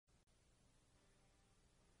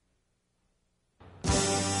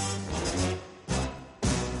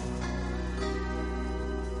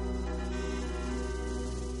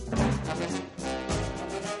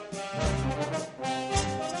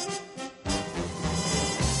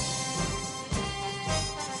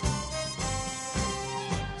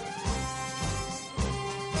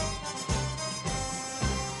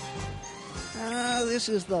This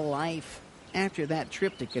is the life. After that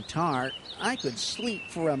trip to Qatar, I could sleep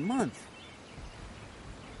for a month.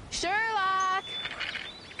 Sherlock!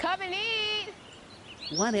 Come and eat!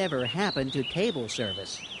 Whatever happened to table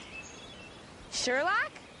service?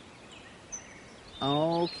 Sherlock?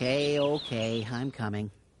 Okay, I'm coming.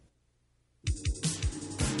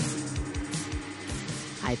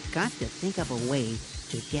 I've got to think of a way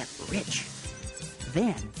to get rich.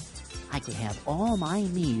 Then, I could have all my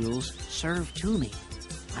meals served to me.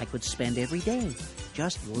 I could spend every day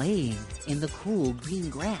just laying in the cool green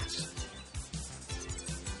grass.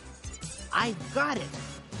 I've got it!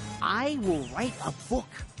 I will write a book.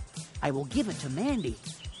 I will give it to Mandy.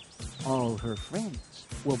 All her friends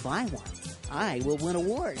will buy one. I will win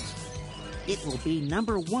awards. It will be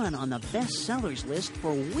 #1 on the bestsellers list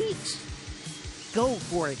for weeks. Go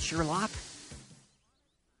for it, Sherlock.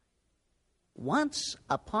 Once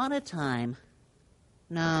upon a time.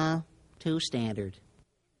 Nah, too standard.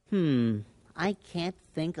 I can't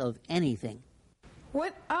think of anything.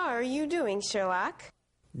 What are you doing, Sherlock?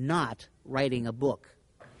 Not writing a book.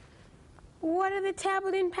 What are the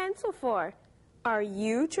tablet and pencil for? Are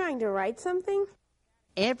you trying to write something?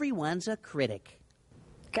 Everyone's a critic.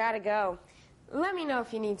 Gotta go. Let me know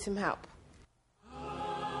if you need some help.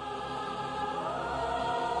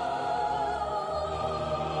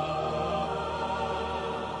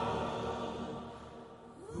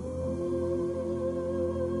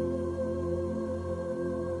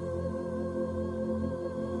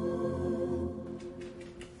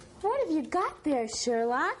 What have you got there,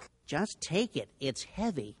 Sherlock? Just take it. It's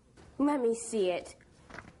heavy. Let me see it.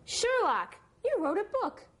 Sherlock, you wrote a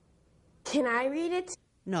book. Can I read it?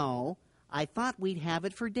 No, I thought we'd have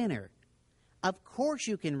it for dinner. Of course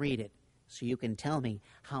you can read it, so you can tell me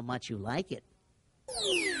how much you like it.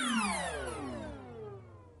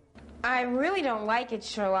 I really don't like it,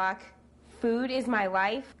 Sherlock. Food is my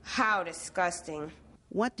life? How disgusting.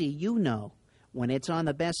 What do you know? When it's on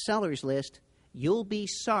the bestsellers list, you'll be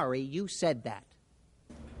sorry you said that.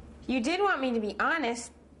 You did want me to be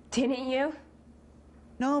honest, didn't you?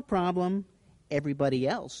 No problem. Everybody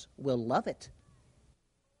else will love it.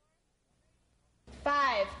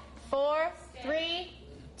 5, 4, 3,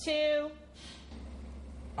 2.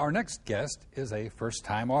 Our next guest is a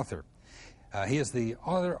first-time author. He is the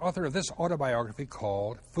author of this autobiography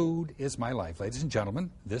called Food is My Life. Ladies and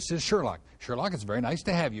gentlemen, this is Sherlock. Sherlock, it's very nice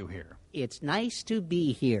to have you here. It's nice to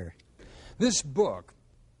be here. This book,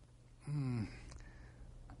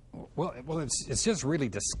 it's just really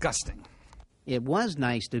disgusting. It was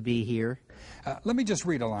nice to be here. Let me just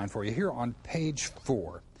read a line for you here on page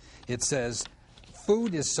 4. It says,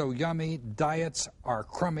 "Food is so yummy, diets are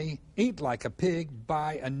crummy, eat like a pig,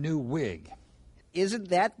 buy a new wig." Isn't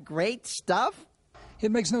that great stuff? It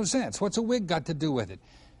makes no sense. What's a wig got to do with it?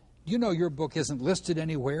 You know your book isn't listed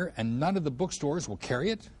anywhere and none of the bookstores will carry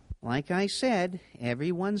it? Like I said,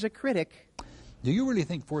 everyone's a critic. Do you really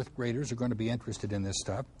think fourth graders are going to be interested in this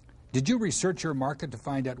stuff? Did you research your market to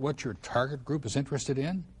find out what your target group is interested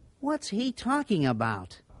in? What's he talking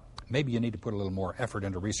about? Maybe you need to put a little more effort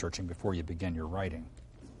into researching before you begin your writing.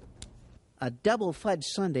 A double fudge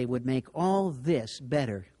sundae would make all this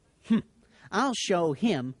better. I'll show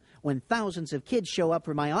him when thousands of kids show up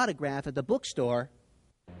for my autograph at the bookstore.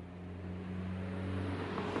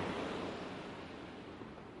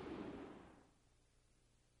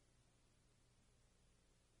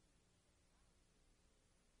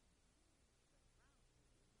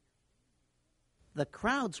 The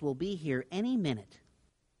crowds will be here any minute.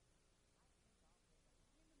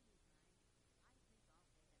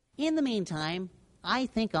 In the meantime, I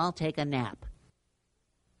think I'll take a nap.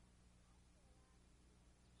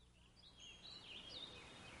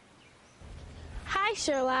 Hi,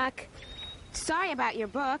 Sherlock. Sorry about your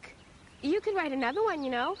book. You could write another one,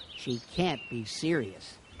 you know. She can't be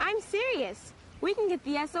serious. I'm serious. We can get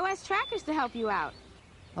the S.O.S trackers to help you out.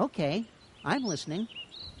 Okay, I'm listening.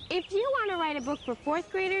 If you want to write a book for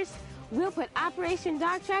fourth graders, we'll put Operation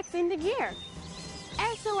Dog Tracks into gear.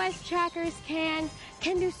 S.O.S trackers can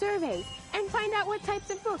do surveys and find out what types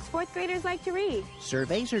of books fourth graders like to read.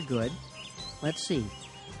 Surveys are good. Let's see.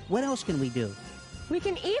 What else can we do? We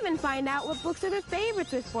can even find out what books are the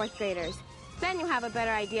favorites with fourth graders. Then you'll have a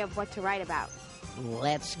better idea of what to write about.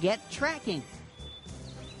 Let's get tracking.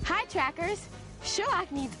 Hi, trackers.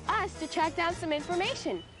 Sherlock needs us to track down some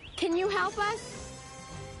information. Can you help us?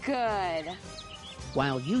 Good.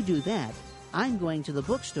 While you do that, I'm going to the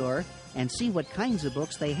bookstore and see what kinds of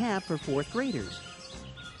books they have for fourth graders.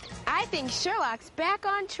 I think Sherlock's back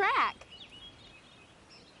on track.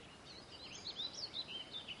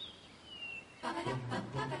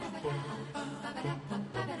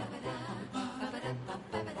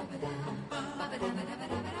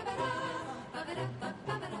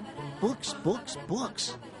 Books, books,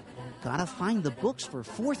 books. Gotta find the books for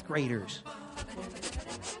fourth graders.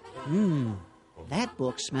 That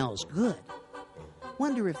book smells good.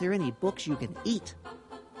 Wonder if there are any books you can eat.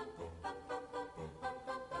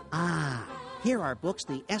 Ah, here are books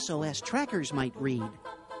the S.O.S. trackers might read.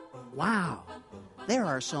 Wow, there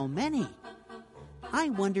are so many. I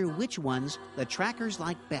wonder which ones the trackers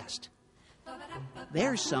like best.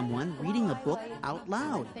 There's someone reading a book out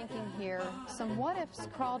loud. Thinking here, some what-ifs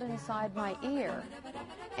crawled inside my ear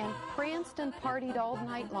and pranced and partied all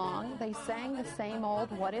night long. They sang the same old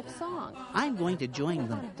what-if song. I'm going to join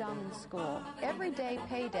them. Dumb in school. Every day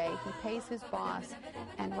payday, he pays his boss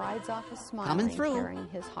and rides off a smiling, Coming through. carrying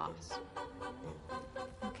his hoss.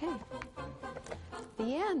 Okay.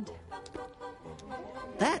 The end.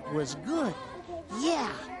 That was good.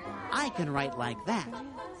 Yeah, I can write like that.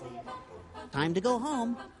 Time to go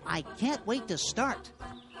home. I can't wait to start.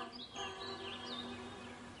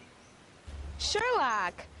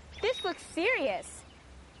 Sherlock, this looks serious.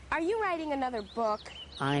 Are you writing another book?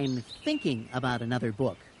 I'm thinking about another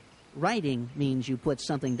book. Writing means you put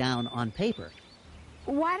something down on paper.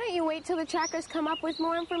 Why don't you wait till the trackers come up with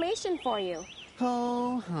more information for you?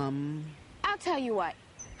 Oh, I'll tell you what.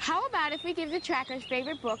 How about if we give the trackers'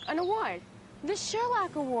 favorite book an award? The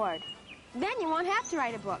Sherlock Award. Then you won't have to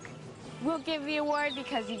write a book. We'll give the award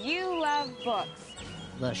because you love books.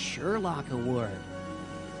 the Sherlock Award.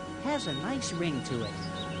 Has a nice ring to it.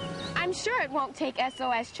 I'm sure it won't take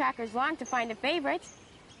S.O.S. trackers long to find a favorite.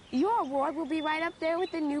 Your award will be right up there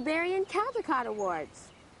with the Newberry and Caldecott Awards.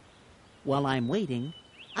 While I'm waiting,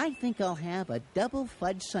 I think I'll have a double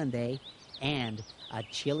fudge sundae and a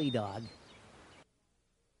chili dog.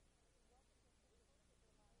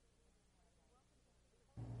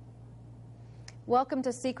 Welcome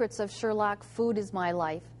to Secrets of Sherlock, Food is My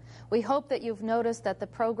Life. We hope that you've noticed that the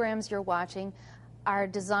programs you're watching are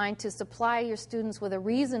designed to supply your students with a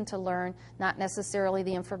reason to learn, not necessarily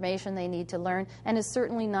the information they need to learn, and is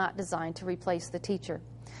certainly not designed to replace the teacher.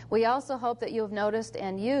 We also hope that you have noticed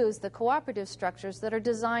and used the cooperative structures that are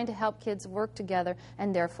designed to help kids work together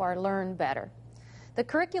and therefore learn better. The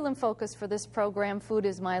curriculum focus for this program, Food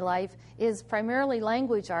is My Life, is primarily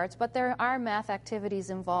language arts, but there are math activities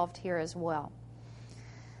involved here as well.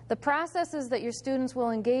 The processes that your students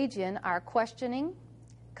will engage in are questioning,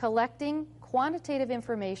 collecting quantitative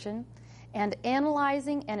information, and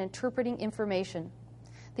analyzing and interpreting information.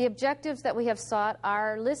 The objectives that we have sought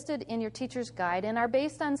are listed in your teacher's guide and are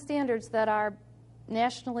based on standards that are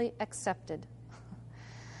nationally accepted.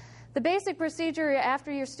 The basic procedure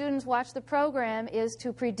after your students watch the program is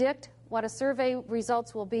to predict what a survey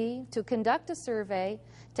results will be, to conduct a survey,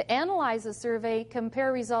 to analyze a survey,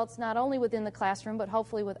 compare results not only within the classroom but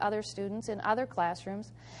hopefully with other students in other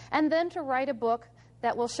classrooms, and then to write a book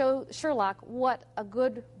that will show Sherlock what a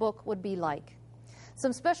good book would be like.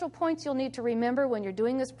 Some special points you'll need to remember when you're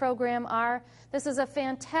doing this program are, this is a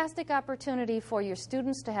fantastic opportunity for your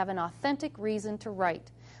students to have an authentic reason to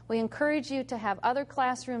write. We encourage you to have other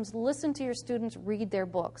classrooms listen to your students read their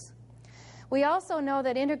books. We also know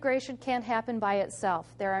that integration can't happen by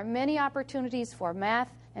itself. There are many opportunities for math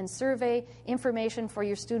and survey information for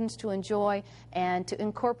your students to enjoy and to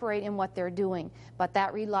incorporate in what they're doing, but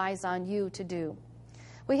that relies on you to do.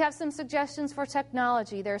 We have some suggestions for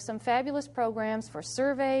technology. There are some fabulous programs for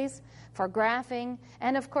surveys, for graphing,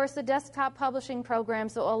 and of course the desktop publishing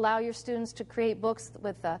programs that will allow your students to create books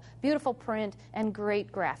with beautiful print and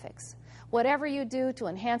great graphics. Whatever you do to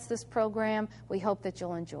enhance this program, we hope that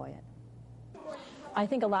you'll enjoy it. I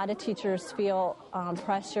think a lot of teachers feel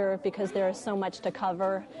pressure because there is so much to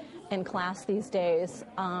cover in class these days.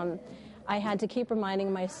 I had to keep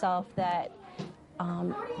reminding myself that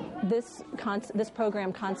this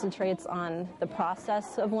program concentrates on the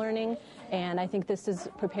process of learning, and I think this is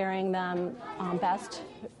preparing them best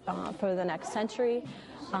for the next century.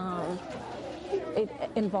 It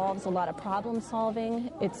involves a lot of problem solving.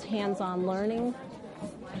 It's hands-on learning.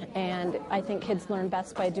 And I think kids learn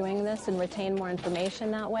best by doing this and retain more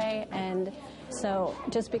information that way. And so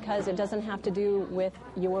just because it doesn't have to do with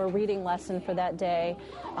your reading lesson for that day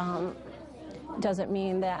doesn't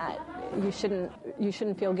mean that you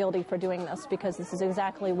shouldn't feel guilty for doing this, because this is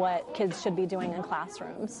exactly what kids should be doing in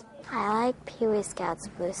classrooms. I like Pee-wee Scouts,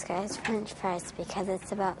 Blue Skies, French Fries because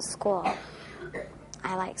it's about school.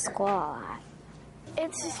 I like school a lot.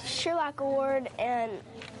 It's Sherlock Award, and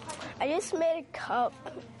I just made a cup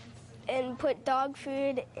and put dog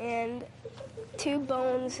food and 2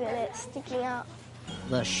 bones in it sticking out.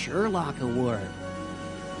 The Sherlock Award.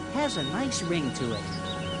 Has a nice ring to it.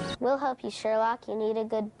 We'll help you, Sherlock. You need a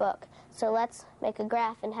good book. So let's make a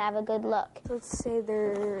graph and have a good look. Let's say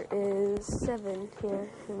there is 7 here,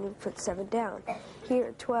 and you put 7 down.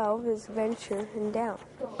 Here, 12 is venture and down.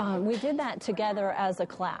 We did that together as a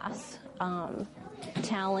class,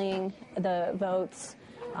 tallying the votes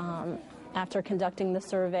after conducting the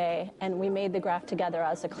survey, and we made the graph together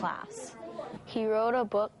as a class. He wrote a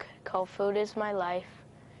book called Food is My Life,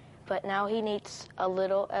 but now he needs a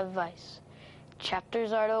little advice.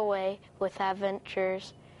 Chapters are the way with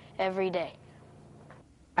adventures every day.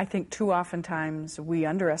 I think too oftentimes we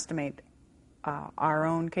underestimate our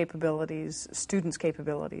own capabilities, students'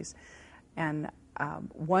 capabilities, and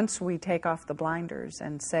once we take off the blinders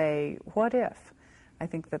and say, what if? I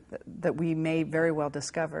think that we may very well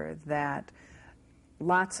discover that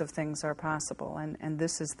lots of things are possible, and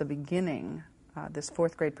this is the beginning, this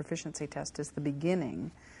 4th grade proficiency test is the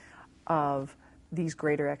beginning of these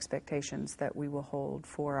greater expectations that we will hold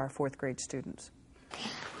for our 4th grade students.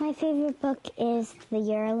 My favorite book is The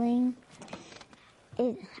Yearling.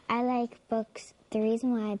 I like books. The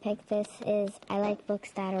reason why I picked this is I like books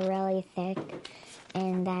that are really thick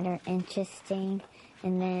and that are interesting,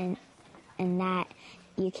 and that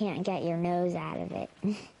you can't get your nose out of it.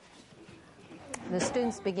 The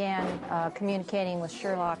students began communicating with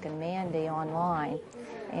Sherlock and Mandy online,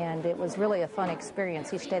 and it was really a fun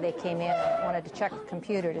experience. Each day they came in and wanted to check the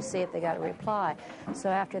computer to see if they got a reply. So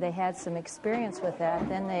after they had some experience with that,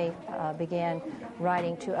 then they began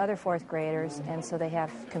writing to other 4th graders, and so they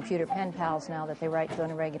have computer pen pals now that they write to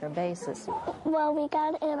on a regular basis. Well, we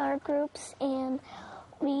got in our groups and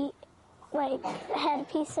we had a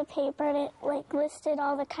piece of paper that listed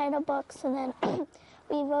all the kind of books, and then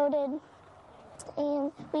we voted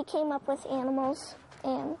and we came up with animals,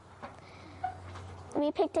 and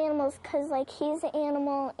we picked animals because he's an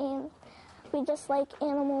animal, and we just like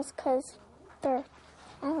animals because they're,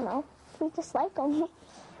 I don't know, we just like them.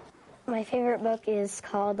 My favorite book is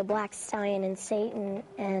called The Black Stallion and Satan,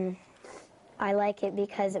 and I like it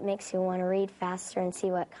because it makes you want to read faster and see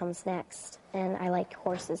what comes next, and I like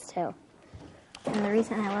horses too. And the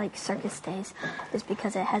reason I like Circus Days is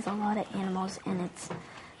because it has a lot of animals, and it's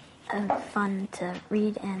fun to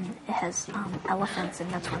read, and it has elephants, and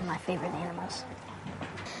that's one of my favorite animals.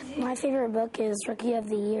 My favorite book is Rookie of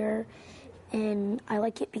the Year, and I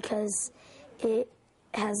like it because it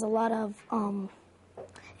has a lot of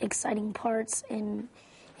exciting parts, and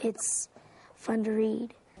it's fun to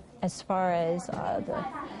read. As far as the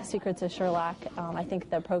Secrets of Sherlock, I think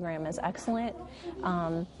the program is excellent.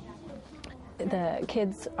 The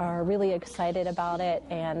kids are really excited about it,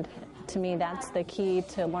 and to me that's the key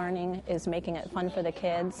to learning, is making it fun for the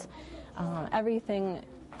kids. Everything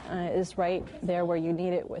is right there where you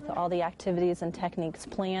need it, with all the activities and techniques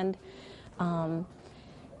planned.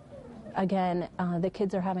 Again, the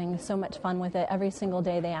kids are having so much fun with it. Every single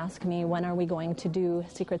day they ask me, when are we going to do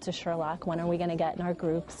Secrets of Sherlock? When are we going to get in our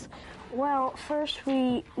groups? Well, first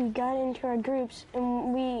we got into our groups,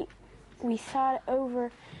 and we thought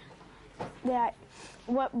over that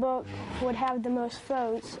what book would have the most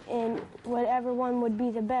votes and whatever one would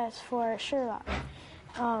be the best for Sherlock.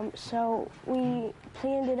 So we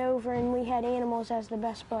planned it over, and we had animals as the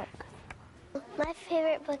best book. My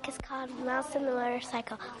favorite book is called Mouse and the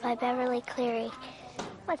Motorcycle by Beverly Cleary.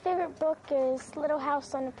 My favorite book is Little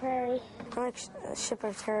House on the Prairie. I like Ship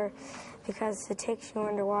of Terror because it takes you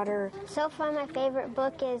underwater. So far, my favorite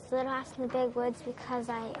book is Little House in the Big Woods because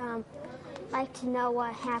I like to know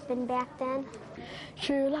what happened back then.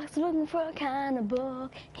 Sherlock's looking for a kind of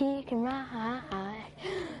book he can write.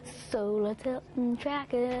 So let's help him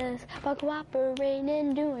track us by cooperating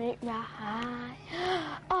and doing it right.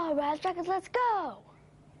 All right, trackers, let's go.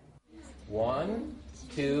 1,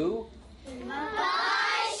 2,